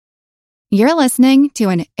You're listening to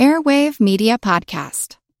an Airwave Media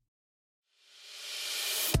Podcast.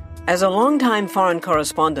 As a longtime foreign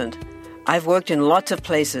correspondent, I've worked in lots of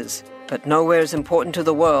places, but nowhere as important to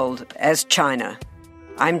the world as China.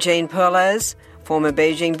 I'm Jane Perlez, former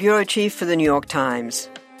Beijing bureau chief for the New York Times.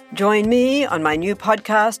 Join me on my new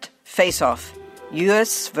podcast, Face Off,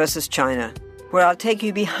 U.S. versus China, where I'll take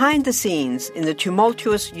you behind the scenes in the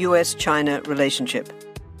tumultuous U.S.-China relationship.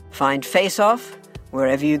 Find Face Off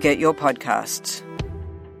wherever you get your podcasts.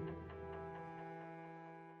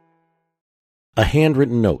 A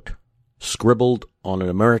handwritten note, scribbled on an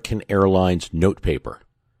American Airlines notepaper,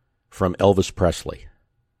 from Elvis Presley.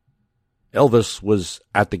 Elvis was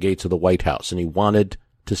at the gates of the White House, and he wanted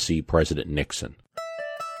to see President Nixon.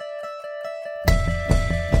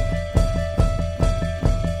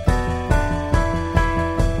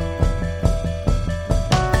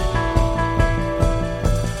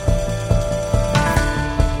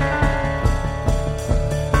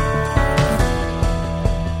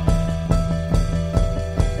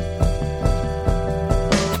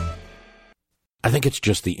 I think it's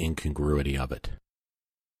just the incongruity of it.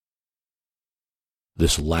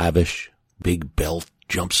 This lavish, big belt,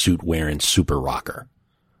 jumpsuit-wearing super rocker,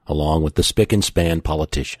 along with the spick-and-span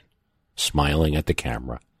politician, smiling at the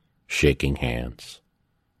camera, shaking hands.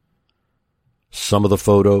 Some of the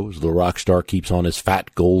photos, the rock star keeps on his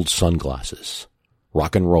fat gold sunglasses,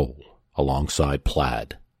 rock and roll, alongside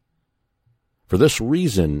plaid. For this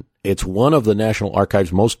reason, it's one of the National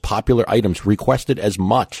Archives' most popular items, requested as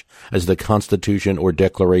much as the Constitution or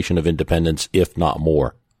Declaration of Independence, if not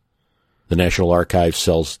more. The National Archives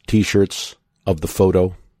sells T-shirts of the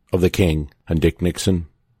photo of the King and Dick Nixon,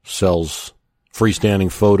 sells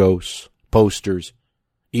freestanding photos, posters,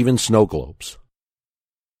 even snow globes.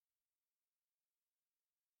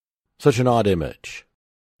 Such an odd image.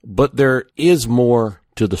 But there is more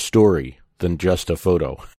to the story than just a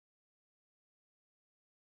photo.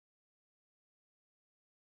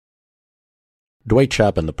 Dwight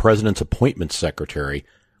Chapman, the president's appointments secretary,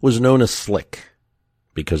 was known as Slick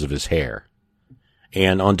because of his hair.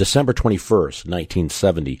 And on December 21st,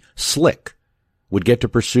 1970, Slick would get to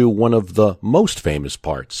pursue one of the most famous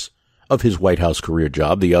parts of his White House career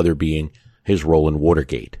job, the other being his role in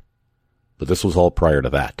Watergate. But this was all prior to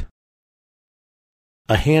that.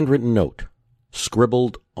 A handwritten note,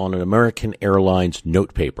 scribbled on an American Airlines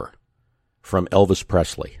notepaper, from Elvis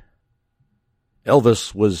Presley.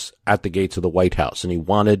 Elvis was at the gates of the White House, and he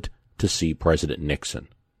wanted to see President Nixon.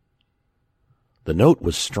 The note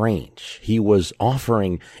was strange. He was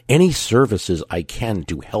offering any services I can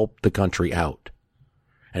to help the country out,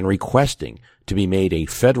 and requesting to be made a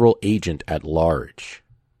federal agent at large.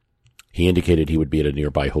 He indicated he would be at a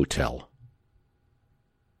nearby hotel.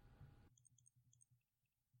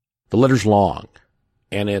 The letter's long,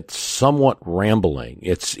 and it's somewhat rambling.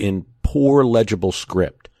 It's in poor legible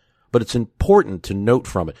script. But it's important to note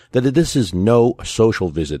from it that this is no social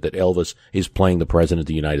visit that Elvis is playing the President of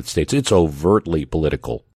the United States. It's overtly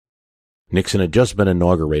political. Nixon had just been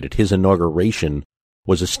inaugurated. His inauguration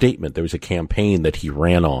was a statement. There was a campaign that he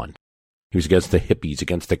ran on. He was against the hippies,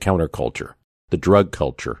 against the counterculture, the drug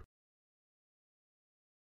culture.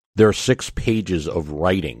 There are 6 pages of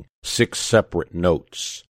writing, 6 separate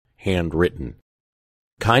notes, handwritten,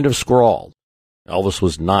 kind of scrawled. Elvis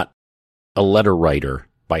was not a letter writer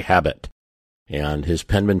by habit, and his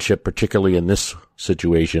penmanship, particularly in this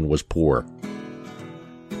situation, was poor.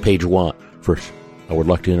 Page 1. First, I would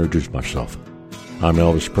like to introduce myself. I'm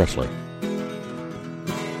Elvis Presley,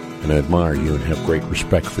 and I admire you and have great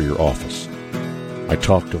respect for your office. I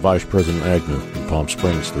talked to Vice President Agnew in Palm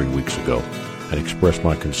Springs 3 weeks ago and expressed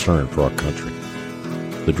my concern for our country.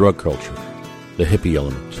 The drug culture, the hippie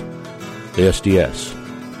elements, the SDS,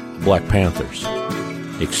 Black Panthers,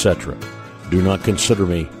 etc. do not consider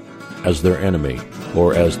me as their enemy,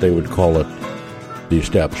 or as they would call it, the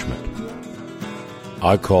establishment.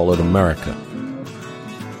 I call it America,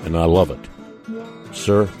 and I love it.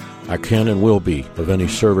 Sir, I can and will be of any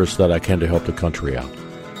service that I can to help the country out.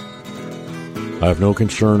 I have no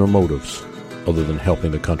concern or motives other than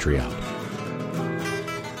helping the country out.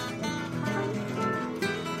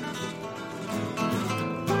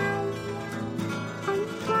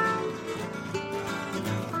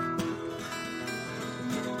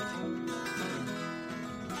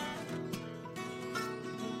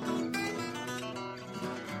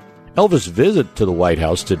 Elvis' visit to the White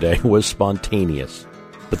House today was spontaneous,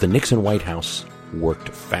 but the Nixon White House worked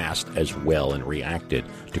fast as well and reacted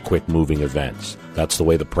to quick-moving events. That's the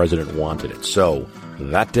way the president wanted it. So,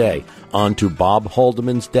 that day, onto Bob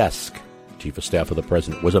Haldeman's desk, Chief of Staff of the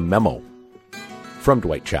President, was a memo from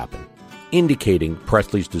Dwight Chapman indicating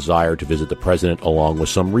Presley's desire to visit the president along with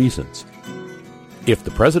some reasons. If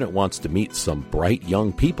the president wants to meet some bright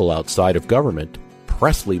young people outside of government,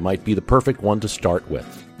 Presley might be the perfect one to start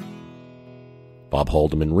with. Bob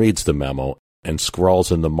Haldeman reads the memo and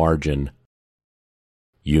scrawls in the margin,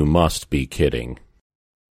 "You must be kidding."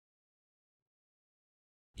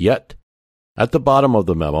 Yet, at the bottom of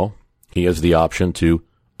the memo, he has the option to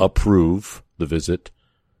approve the visit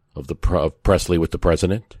of Presley with the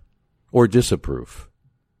president or disapprove,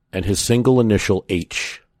 and his single initial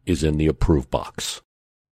H is in the approve box.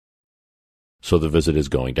 So the visit is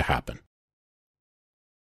going to happen.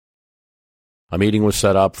 A meeting was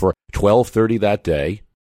set up for 12:30 that day.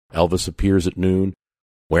 Elvis appears at noon,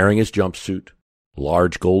 wearing his jumpsuit,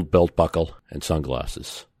 large gold belt buckle, and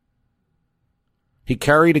sunglasses. He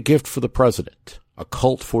carried a gift for the president, a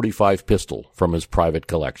Colt .45 pistol from his private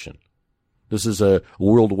collection. This is a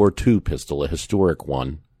World War II pistol, a historic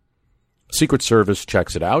one. Secret Service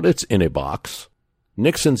checks it out. It's in a box.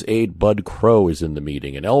 Nixon's aide Bud Crow is in the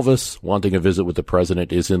meeting, and Elvis, wanting a visit with the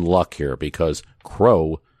president, is in luck here because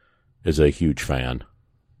Crow is a huge fan.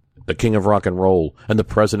 The king of rock and roll and the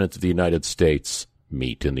president of the United States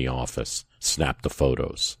meet in the office, snap the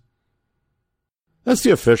photos. That's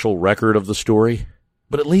the official record of the story,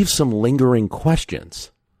 but it leaves some lingering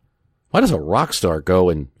questions. Why does a rock star go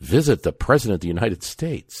and visit the president of the United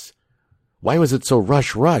States? Why was it so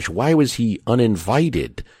rush? Why was he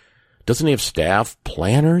uninvited? Doesn't he have staff,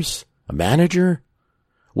 planners, a manager?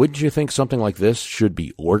 Wouldn't you think something like this should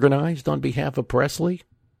be organized on behalf of Presley?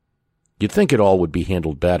 You'd think it all would be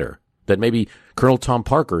handled better, that maybe Colonel Tom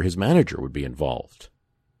Parker, his manager, would be involved.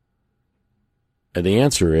 And the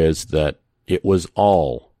answer is that it was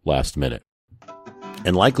all last minute,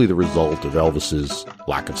 and likely the result of Elvis's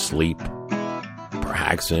lack of sleep,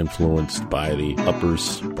 perhaps influenced by the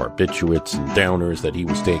uppers, barbiturates, and downers that he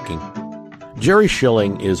was taking. Jerry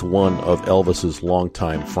Schilling is one of Elvis's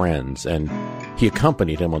longtime friends, and he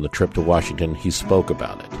accompanied him on the trip to Washington. He spoke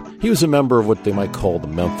about it. He was a member of what they might call the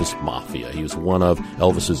Memphis Mafia. He was one of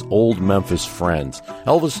Elvis's old Memphis friends.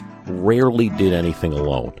 Elvis rarely did anything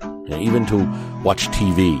alone. And even to watch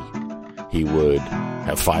TV, he would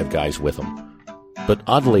have 5 guys with him. But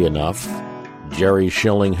oddly enough, Jerry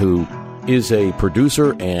Schilling, who is a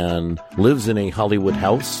producer and lives in a Hollywood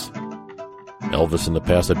house, Elvis in the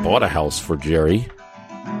past had bought a house for Jerry,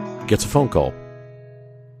 gets a phone call.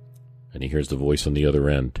 And he hears the voice on the other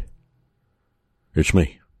end. "It's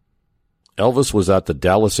me." Elvis was at the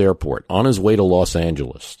Dallas airport on his way to Los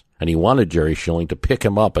Angeles, and he wanted Jerry Schilling to pick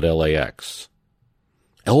him up at LAX.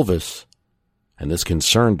 Elvis, and this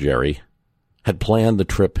concerned Jerry, had planned the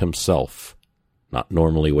trip himself, not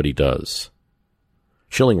normally what he does.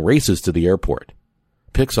 Schilling races to the airport,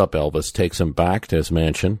 picks up Elvis, takes him back to his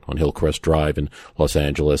mansion on Hillcrest Drive in Los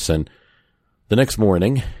Angeles, and the next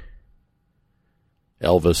morning,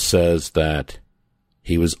 Elvis says that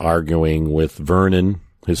he was arguing with Vernon,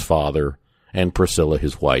 his father, and Priscilla,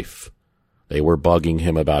 his wife. They were bugging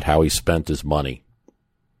him about how he spent his money.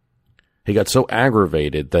 He got so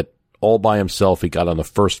aggravated that all by himself he got on the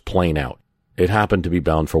first plane out. It happened to be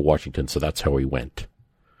bound for Washington, so that's how he went.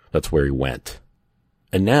 That's where he went.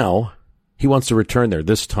 And now he wants to return there,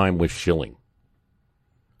 this time with Schilling.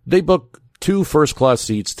 They book 2 first-class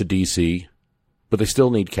seats to D.C., but they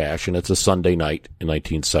still need cash, and it's a Sunday night in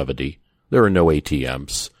 1970. There are no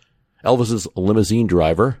ATMs. Elvis's limousine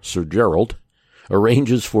driver, Sir Gerald,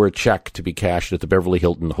 arranges for a check to be cashed at the Beverly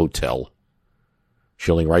Hilton Hotel.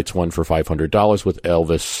 Schilling writes one for $500 with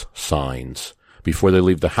Elvis signs. Before they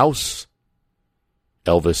leave the house,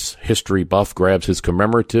 Elvis, history buff, grabs his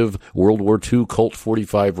commemorative World War II Colt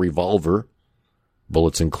 .45 revolver,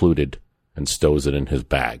 bullets included, and stows it in his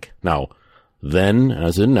bag. Now, then,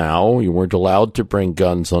 as in now, you weren't allowed to bring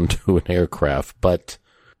guns onto an aircraft, but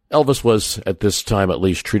Elvis was, at this time at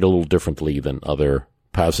least, treated a little differently than other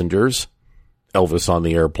passengers. Elvis on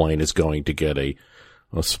the airplane is going to get a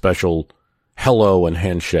special hello and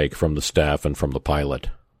handshake from the staff and from the pilot.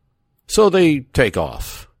 So they take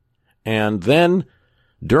off. And then,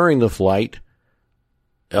 during the flight,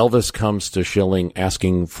 Elvis comes to Schilling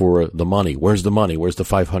asking for the money. Where's the money? Where's the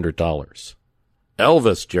 $500?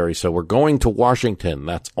 Elvis, Jerry said, we're going to Washington.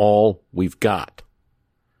 That's all we've got.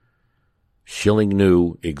 Schilling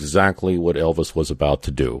knew exactly what Elvis was about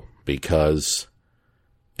to do because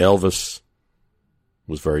Elvis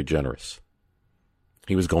was very generous.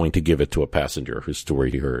 He was going to give it to a passenger whose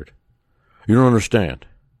story he heard. You don't understand.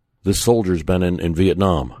 This soldier's been in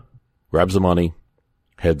Vietnam. Grabs the money,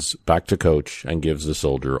 heads back to coach, and gives the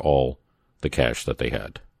soldier all the cash that they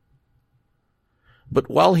had. But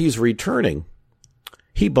while he's returning,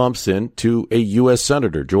 he bumps into a U.S.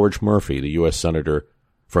 Senator, George Murphy, the U.S. Senator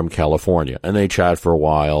from California. And they chat for a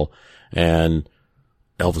while, and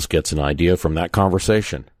Elvis gets an idea from that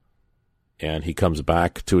conversation. And he comes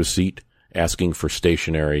back to his seat asking for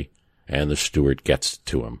stationery, and the steward gets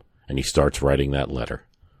to him, and he starts writing that letter.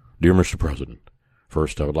 Dear Mr. President,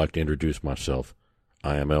 first I would like to introduce myself.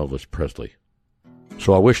 I am Elvis Presley.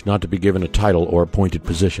 So I wish not to be given a title or appointed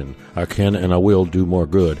position. I can and I will do more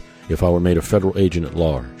good if I were made a federal agent at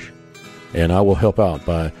large. And I will help out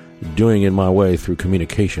by doing in my way through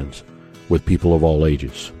communications with people of all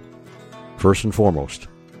ages. First and foremost,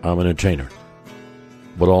 I'm an entertainer,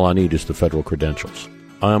 but all I need is the federal credentials.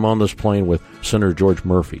 I am on this plane with Senator George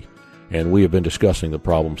Murphy, and we have been discussing the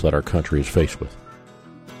problems that our country is faced with.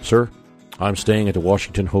 Sir, I'm staying at the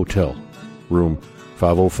Washington Hotel, room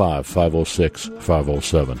 505, 506,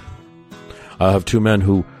 507. I have two men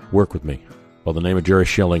who work with me by the name of Jerry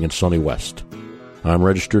Schilling and Sonny West. I'm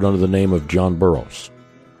registered under the name of John Burroughs.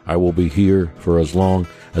 I will be here for as long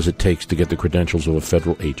as it takes to get the credentials of a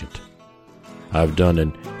federal agent. I've done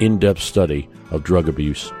an in-depth study of drug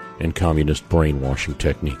abuse and communist brainwashing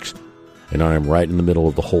techniques, and I am right in the middle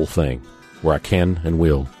of the whole thing, where I can and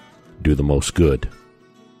will do the most good.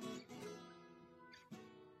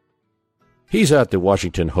 He's at the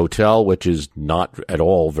Washington Hotel, which is not at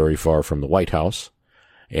all very far from the White House.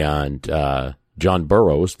 And John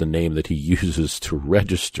Burroughs, the name that he uses to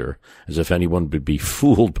register, as if anyone would be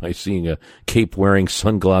fooled by seeing a cape-wearing,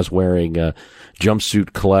 sunglass-wearing,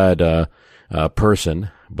 jumpsuit-clad person.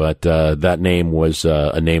 But that name was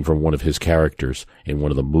a name from one of his characters in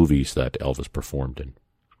one of the movies that Elvis performed in.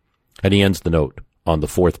 And he ends the note on the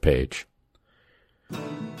 4th page.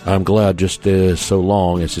 I'm glad just so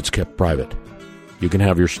long as it's kept private. You can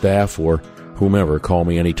have your staff or whomever call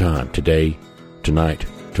me anytime, today, tonight,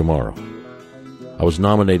 tomorrow. I was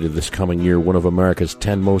nominated this coming year one of America's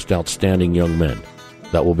 10 most outstanding young men.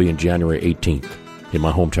 That will be in January 18th in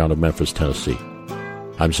my hometown of Memphis, Tennessee.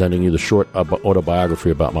 I'm sending you the short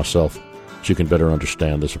autobiography about myself so you can better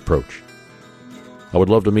understand this approach. I would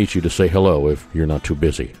love to meet you to say hello if you're not too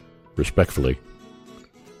busy. Respectfully,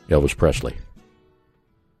 Elvis Presley.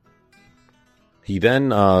 He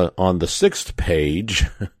then, on the 6th page,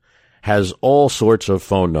 has all sorts of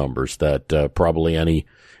phone numbers that probably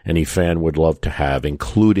any fan would love to have,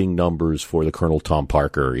 including numbers for the Colonel Tom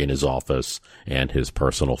Parker in his office and his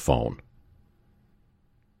personal phone.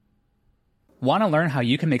 Want to learn how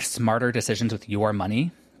you can make smarter decisions with your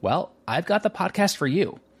money? Well, I've got the podcast for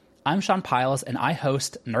you. I'm Sean Piles, and I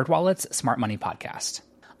host NerdWallet's Smart Money Podcast.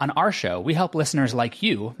 On our show, we help listeners like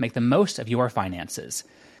you make the most of your finances.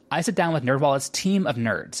 I sit down with NerdWallet's team of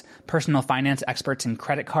nerds, personal finance experts in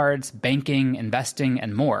credit cards, banking, investing,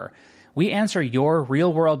 and more. We answer your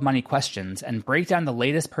real-world money questions and break down the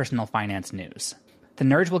latest personal finance news. The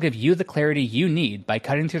nerds will give you the clarity you need by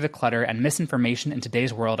cutting through the clutter and misinformation in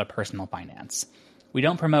today's world of personal finance. We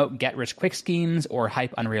don't promote get-rich-quick schemes or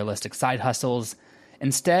hype unrealistic side hustles.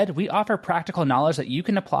 Instead, we offer practical knowledge that you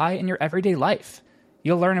can apply in your everyday life.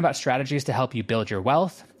 You'll learn about strategies to help you build your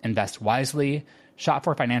wealth, invest wisely, shop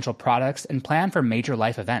for financial products, and plan for major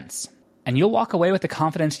life events. And you'll walk away with the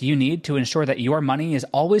confidence you need to ensure that your money is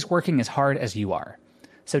always working as hard as you are.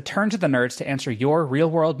 So turn to the nerds to answer your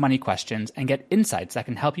real-world money questions and get insights that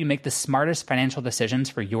can help you make the smartest financial decisions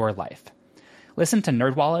for your life. Listen to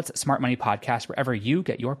NerdWallet's Smart Money Podcast wherever you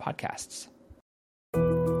get your podcasts.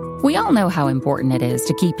 We all know how important it is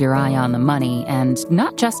to keep your eye on the money, and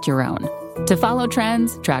not just your own. To follow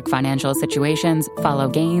trends, track financial situations, follow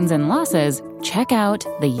gains and losses, check out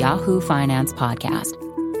the Yahoo Finance Podcast.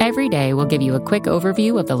 Every day, we'll give you a quick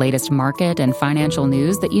overview of the latest market and financial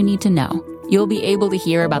news that you need to know. You'll be able to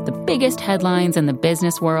hear about the biggest headlines in the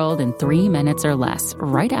business world in 3 minutes or less,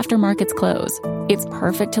 right after markets close. It's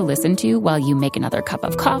perfect to listen to while you make another cup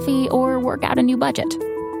of coffee or work out a new budget.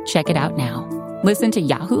 Check it out now. Listen to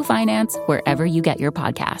Yahoo Finance wherever you get your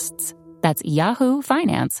podcasts. That's Yahoo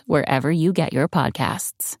Finance wherever you get your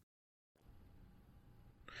podcasts.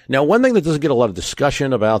 Now, one thing that doesn't get a lot of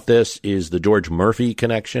discussion about this is the George Murphy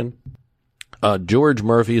connection. George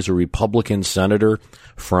Murphy is a Republican senator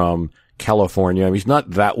from California. I mean, he's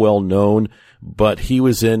not that well known, but he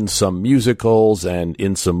was in some musicals and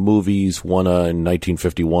in some movies. Won in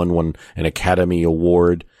 1951, won an Academy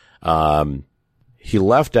Award. He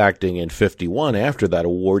left acting in 51 after that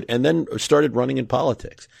award and then started running in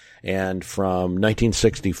politics. And from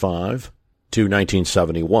 1965 to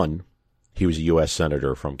 1971, he was a U.S.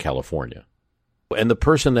 Senator from California. And the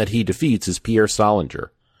person that he defeats is Pierre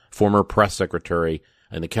Salinger, former press secretary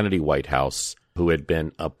in the Kennedy White House, who had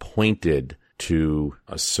been appointed to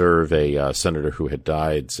serve a senator who had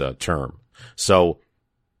died's term. So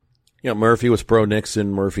Murphy was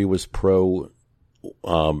pro-Nixon. Murphy was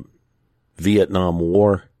pro-Vietnam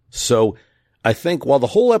War. So I think while the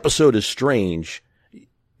whole episode is strange,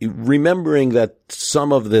 remembering that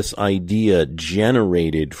some of this idea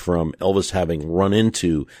generated from Elvis having run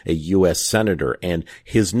into a U.S. senator, and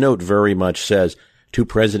his note very much says, to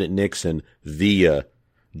President Nixon via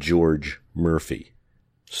George Murphy.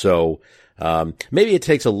 So maybe it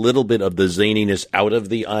takes a little bit of the zaniness out of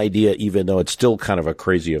the idea, even though it's still kind of a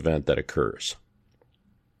crazy event that occurs.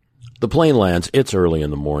 The plane lands. It's early in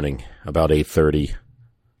the morning, about 8:30.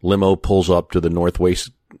 Limo pulls up to the northwest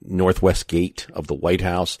gate of the White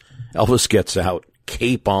House. Elvis gets out,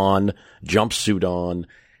 cape on, jumpsuit on,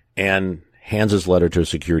 and hands his letter to a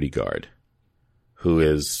security guard, who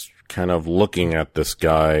is kind of looking at this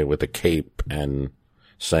guy with a cape and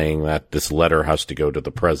saying that this letter has to go to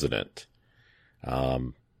the president.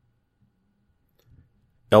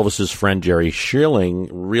 Elvis's friend Jerry Schilling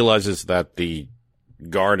realizes that the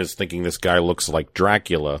guard is thinking this guy looks like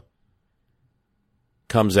Dracula,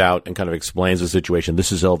 comes out and kind of explains the situation.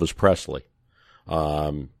 This is Elvis Presley.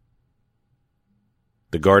 The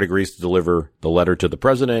guard agrees to deliver the letter to the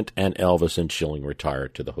president, and Elvis and Schilling retire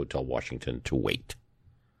to the Hotel Washington to wait.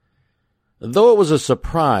 Though it was a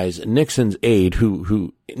surprise, Nixon's aides,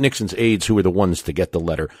 who were the ones to get the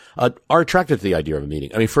letter, are attracted to the idea of a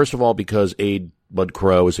meeting. I mean, first of all, because aide Bud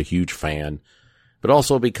Crow is a huge fan, but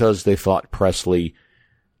also because they thought Presley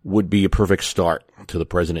would be a perfect start to the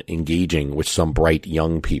president engaging with some bright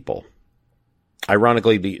young people.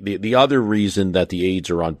 Ironically, the other reason that the aides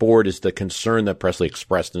are on board is the concern that Presley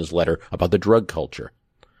expressed in his letter about the drug culture.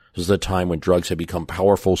 This is a time when drugs had become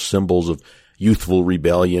powerful symbols of youthful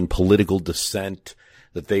rebellion, political dissent,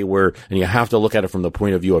 that they were, and you have to look at it from the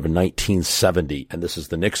point of view of 1970, and this is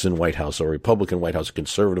the Nixon White House, a Republican White House, a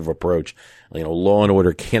conservative approach, law and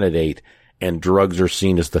order candidate, and drugs are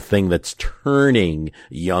seen as the thing that's turning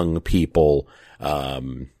young people,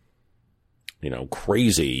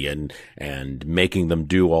 crazy and making them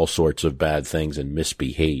do all sorts of bad things and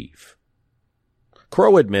misbehave.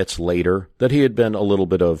 Crow admits later that he had been a little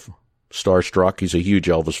bit of starstruck. He's a huge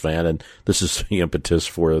Elvis fan, and this is the impetus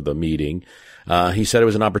for the meeting. He said it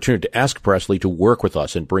was an opportunity to ask Presley to work with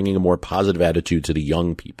us in bringing a more positive attitude to the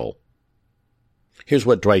young people. Here's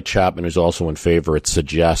what Dwight Chapman, who's also in favor, it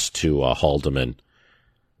suggests to Haldeman.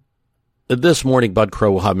 This morning, Bud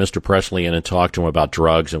Crow will have Mr. Presley in and talk to him about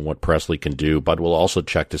drugs and what Presley can do. Bud will also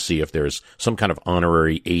check to see if there's some kind of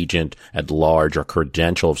honorary agent at large or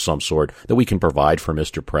credential of some sort that we can provide for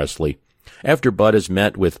Mr. Presley. After Bud has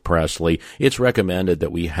met with Presley, it's recommended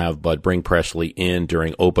that we have Bud bring Presley in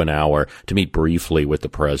during open hour to meet briefly with the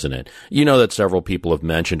president. You know that several people have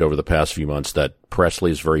mentioned over the past few months that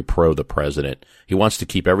Presley is very pro the president. He wants to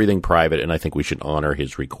keep everything private, and I think we should honor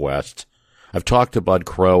his request. I've talked to Bud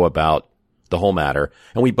Crow about the whole matter,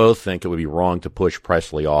 and we both think it would be wrong to push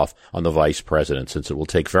Presley off on the vice president, since it will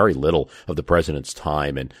take very little of the president's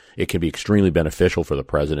time, and it can be extremely beneficial for the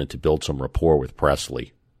president to build some rapport with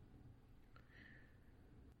Presley.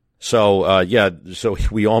 So, so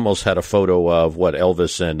we almost had a photo of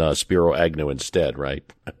Elvis and Spiro Agnew instead, right?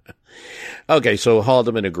 Okay, so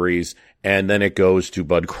Haldeman agrees, and then it goes to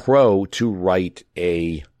Bud Crow to write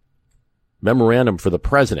a memorandum for the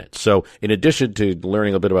president. So in addition to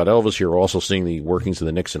learning a bit about Elvis, you're also seeing the workings of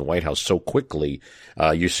the Nixon White House so quickly.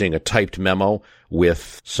 You're seeing a typed memo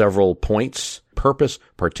with several points, purpose,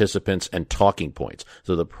 participants, and talking points.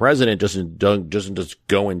 So the president doesn't just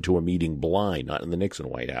go into a meeting blind, not in the Nixon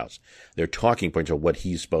White House. Their talking points are what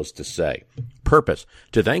he's supposed to say. Purpose: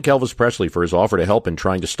 to thank Elvis Presley for his offer to help in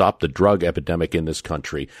trying to stop the drug epidemic in this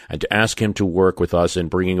country, and to ask him to work with us in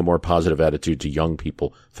bringing a more positive attitude to young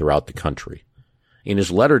people throughout the country. In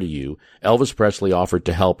his letter to you, Elvis Presley offered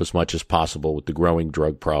to help as much as possible with the growing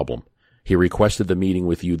drug problem. He requested the meeting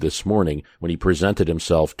with you this morning when he presented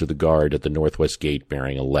himself to the guard at the Northwest Gate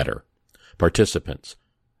bearing a letter. Participants: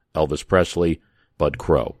 Elvis Presley, Bud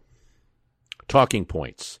Crow. Talking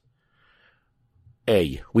points.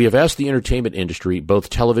 A. We have asked the entertainment industry,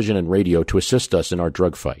 both television and radio, to assist us in our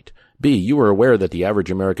drug fight. B. You are aware that the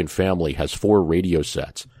average American family has 4 radio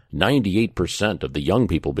sets. 98% of the young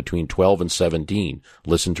people between 12 and 17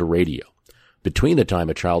 listen to radio. Between the time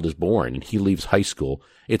a child is born and he leaves high school,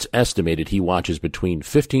 it's estimated he watches between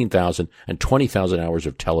 15,000 and 20,000 hours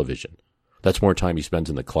of television. That's more time he spends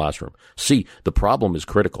in the classroom. C. The problem is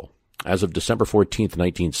critical. As of December 14th,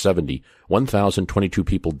 1970, 1,022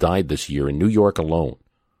 people died this year in New York alone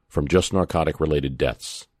from just narcotic-related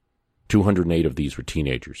deaths. 208 of these were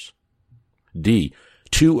teenagers. D.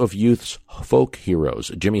 2 of youth's folk heroes,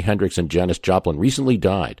 Jimi Hendrix and Janis Joplin, recently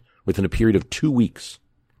died within a period of 2 weeks,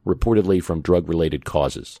 reportedly from drug-related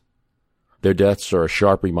causes. Their deaths are a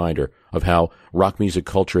sharp reminder of how rock music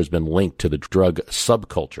culture has been linked to the drug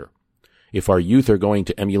subculture. If our youth are going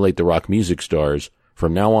to emulate the rock music stars,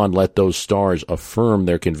 from now on let those stars affirm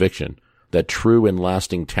their conviction that true and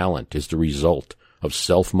lasting talent is the result of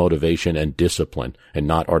self-motivation and discipline and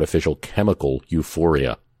not artificial chemical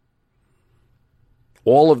euphoria.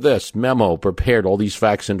 All of this memo prepared all these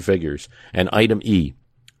facts and figures. And item E,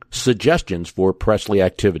 suggestions for Presley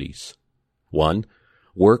activities. 1.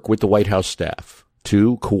 Work with the White House staff.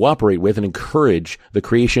 2. Cooperate with and encourage the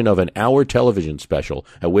creation of an hour television special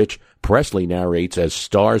at which Presley narrates as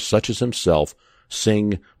stars such as himself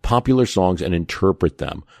sing popular songs and interpret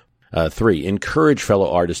them. 3. Encourage fellow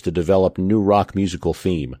artists to develop new rock musical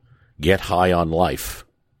theme. Get high on life.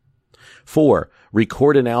 4.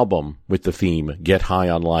 Record an album with the theme Get High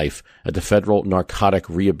on Life at the Federal Narcotic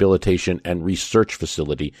Rehabilitation and Research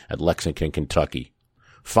Facility at Lexington, Kentucky.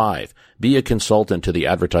 5. Be a consultant to the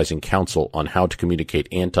Advertising Council on how to communicate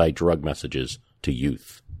anti-drug messages to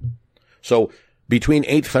youth. So between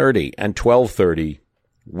 8:30 and 12:30,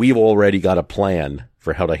 we've already got a plan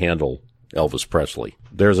for how to handle Elvis Presley.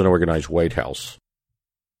 There's an organized White House.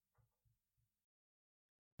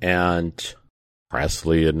 And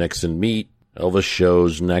Presley and Nixon meet. Elvis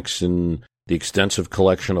shows Nixon the extensive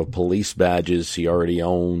collection of police badges he already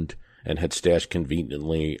owned and had stashed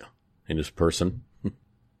conveniently in his person.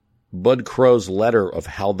 Bud Crow's letter of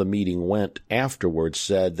how the meeting went afterwards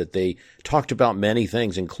said that they talked about many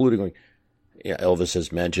things, including Elvis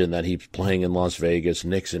has mentioned that he's playing in Las Vegas.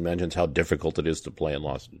 Nixon mentions how difficult it is to play in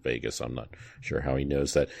Las Vegas. I'm not sure how he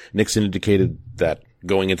knows that. Nixon indicated that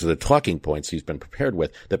going into the talking points he's been prepared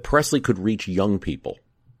with, that Presley could reach young people.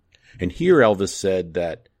 And here Elvis said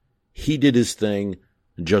that he did his thing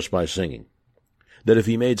just by singing. That if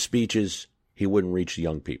he made speeches, he wouldn't reach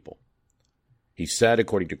young people. He said,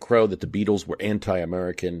 according to Crow, that the Beatles were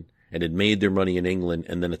anti-American and had made their money in England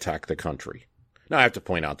and then attacked the country. Now, I have to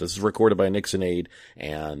point out, this is recorded by a Nixon aide,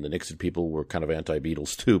 and the Nixon people were kind of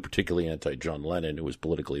anti-Beatles too, particularly anti-John Lennon, who was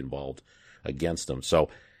politically involved against them. So,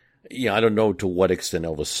 I don't know to what extent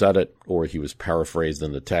Elvis said it, or he was paraphrased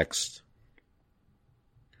in the text.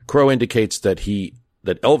 Crow indicates that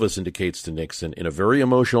Elvis indicates to Nixon in a very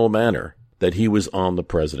emotional manner that he was on the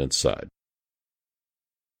president's side.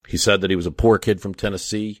 He said that he was a poor kid from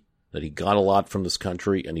Tennessee, that he got a lot from this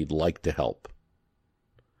country, and he'd like to help.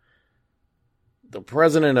 The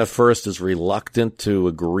president at first is reluctant to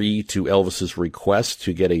agree to Elvis's request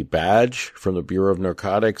to get a badge from the Bureau of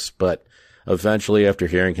Narcotics, but eventually, after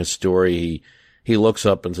hearing his story, he looks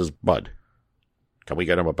up and says, "Bud, can we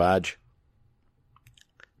get him a badge?"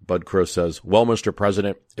 Bud Crow says, "Well, Mr.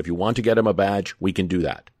 President, if you want to get him a badge, we can do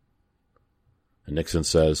that." And Nixon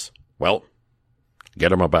says, "Well,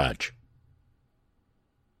 get him a badge."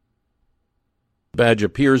 The badge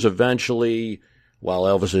appears eventually while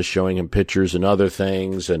Elvis is showing him pictures and other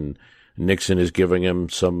things, and Nixon is giving him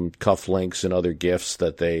some cufflinks and other gifts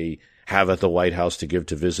that they have at the White House to give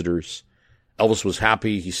to visitors. Elvis was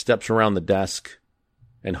happy. He steps around the desk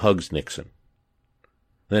and hugs Nixon.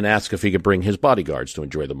 Then asks if he could bring his bodyguards to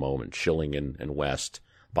enjoy the moment, Schilling and West.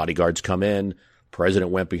 Bodyguards come in. President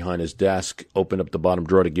went behind his desk, opened up the bottom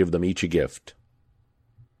drawer to give them each a gift.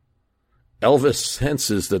 Elvis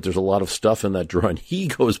senses that there's a lot of stuff in that drawer, and he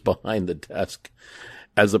goes behind the desk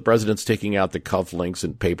as the president's taking out the cufflinks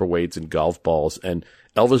and paperweights and golf balls, and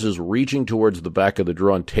Elvis is reaching towards the back of the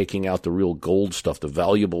drawer and taking out the real gold stuff, the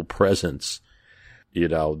valuable presents.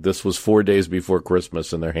 This was 4 days before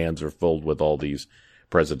Christmas, and their hands are filled with all these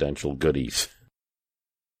presidential goodies.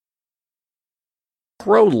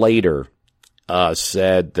 Crow later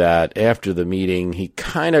said that after the meeting, he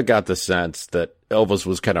kind of got the sense that Elvis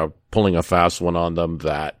was kind of pulling a fast one on them,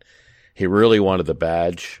 that he really wanted the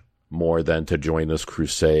badge more than to join this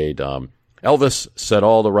crusade. Elvis said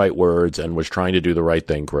all the right words and was trying to do the right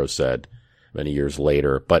thing, Crow said many years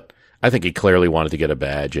later. But I think he clearly wanted to get a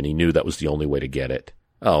badge, and he knew that was the only way to get it.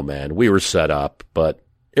 Oh, man, we were set up, but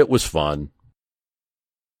it was fun.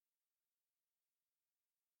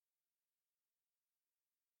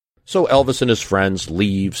 So Elvis and his friends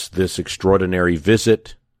leaves this extraordinary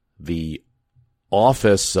visit. The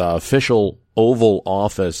office, official Oval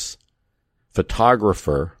Office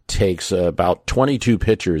photographer takes about 22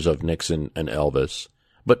 pictures of Nixon and Elvis.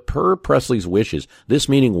 But per Presley's wishes, this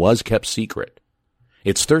meeting was kept secret.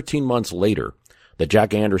 It's 13 months later that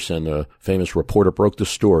Jack Anderson, the famous reporter, broke the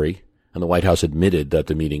story, and the White House admitted that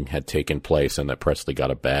the meeting had taken place and that Presley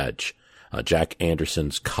got a badge. Jack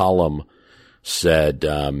Anderson's column said,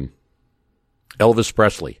 Elvis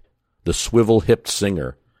Presley, the swivel-hipped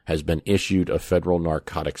singer, has been issued a federal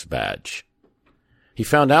narcotics badge. He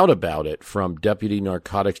found out about it from Deputy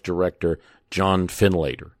Narcotics Director John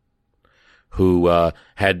Finlater, who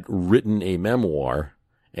had written a memoir,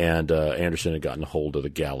 and Anderson had gotten a hold of the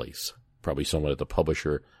galleys. Probably someone at the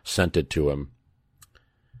publisher sent it to him.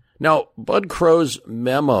 Now, Bud Crow's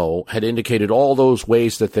memo had indicated all those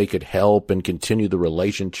ways that they could help and continue the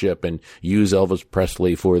relationship and use Elvis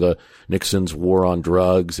Presley for the Nixon's war on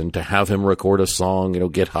drugs and to have him record a song,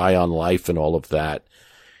 Get High on Life and all of that.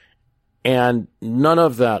 And none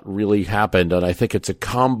of that really happened, and I think it's a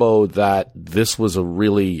combo that this was a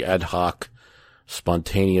really ad hoc,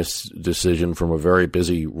 spontaneous decision from a very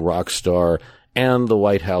busy rock star, and the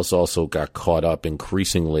White House also got caught up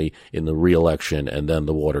increasingly in the re-election and then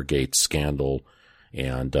the Watergate scandal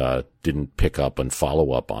and didn't pick up and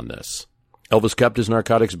follow up on this. Elvis kept his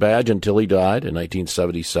narcotics badge until he died in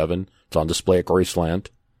 1977. It's on display at Graceland.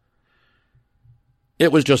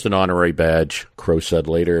 It was just an honorary badge, Crow said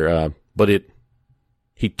later, but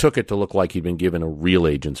he took it to look like he'd been given a real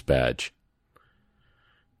agent's badge.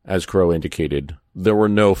 As Crow indicated, there were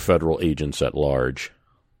no federal agents at large.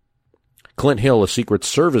 Clint Hill, a Secret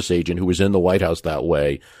Service agent who was in the White House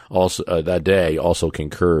that day, also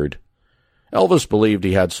concurred. Elvis believed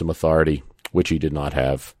he had some authority, which he did not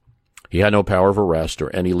have. He had no power of arrest or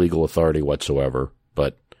any legal authority whatsoever,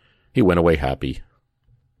 but he went away happy.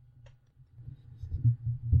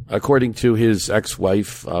 According to his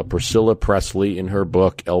ex-wife, Priscilla Presley, in her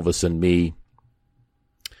book, Elvis and Me,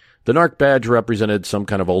 the narc badge represented some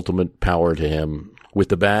kind of ultimate power to him. With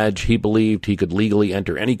the badge, he believed he could legally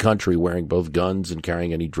enter any country wearing both guns and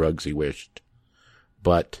carrying any drugs he wished.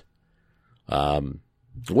 But it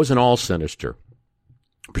wasn't all sinister.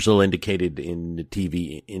 Priscilla indicated in the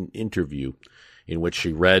TV interview in which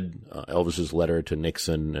she read Elvis's letter to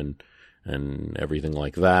Nixon and everything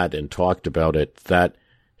like that and talked about it, that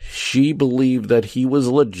she believed that he was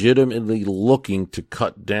legitimately looking to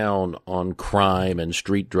cut down on crime and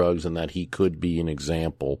street drugs and that he could be an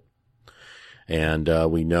example. And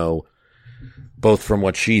we know, both from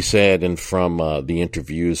what she said and from the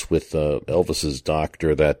interviews with Elvis's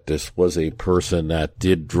doctor, that this was a person that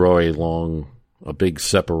did draw a big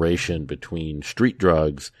separation between street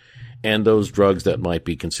drugs and those drugs that might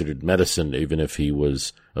be considered medicine, even if he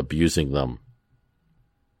was abusing them.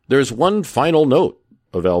 There's one final note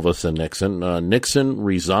of Elvis and Nixon. Nixon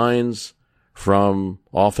resigns from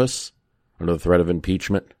office under the threat of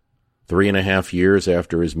impeachment 3.5 years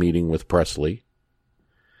after his meeting with Presley.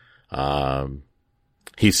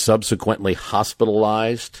 He's subsequently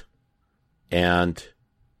hospitalized, and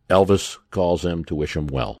Elvis calls him to wish him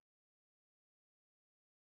well.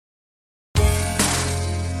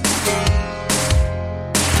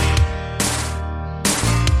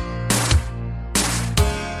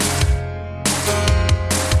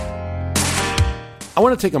 I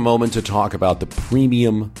want to take a moment to talk about the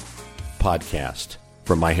premium podcast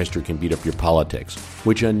from My History Can Beat Up Your Politics,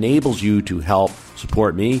 which enables you to help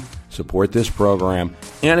support me, support this program,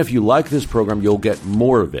 and if you like this program, you'll get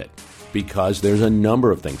more of it because there's a number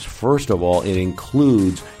of things. First of all, it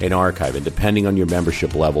includes an archive, and depending on your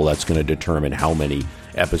membership level, that's going to determine how many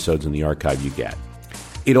episodes in the archive you get.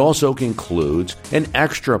 It also includes an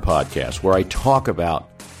extra podcast where I talk about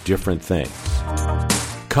different things.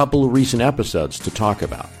 Couple of recent episodes to talk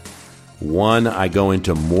about. One, I go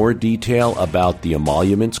into more detail about the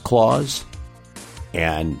Emoluments Clause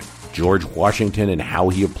and George Washington and how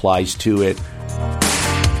he applies to it.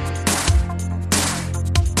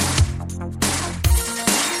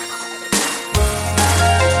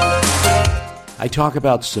 I talk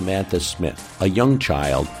about Samantha Smith, a young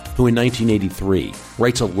child who in 1983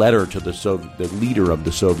 writes a letter to the leader of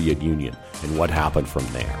the Soviet Union and what happened from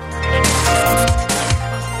there.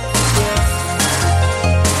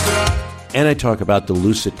 And I talk about the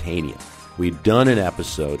Lusitania. We've done an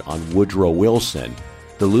episode on Woodrow Wilson.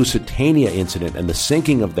 The Lusitania incident and the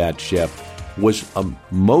sinking of that ship was a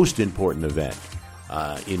most important event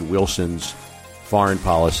in Wilson's foreign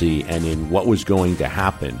policy and in what was going to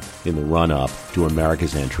happen in the run-up to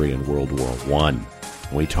America's entry in World War I. And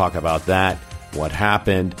we talk about that, what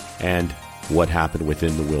happened, and what happened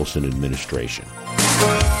within the Wilson administration.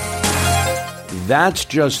 That's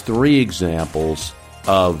just 3 examples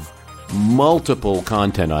of multiple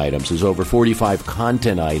content items. There's over 45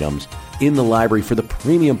 content items in the library for the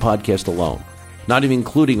premium podcast alone, not even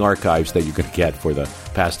including archives that you're going to get for the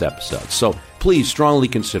past episodes. So please strongly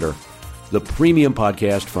consider the premium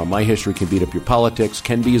podcast from My History Can Beat Up Your Politics.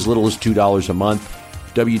 Can be as little as $2 a month.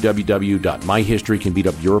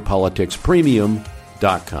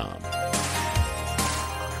 www.myhistorycanbeatupyourpoliticspremium.com.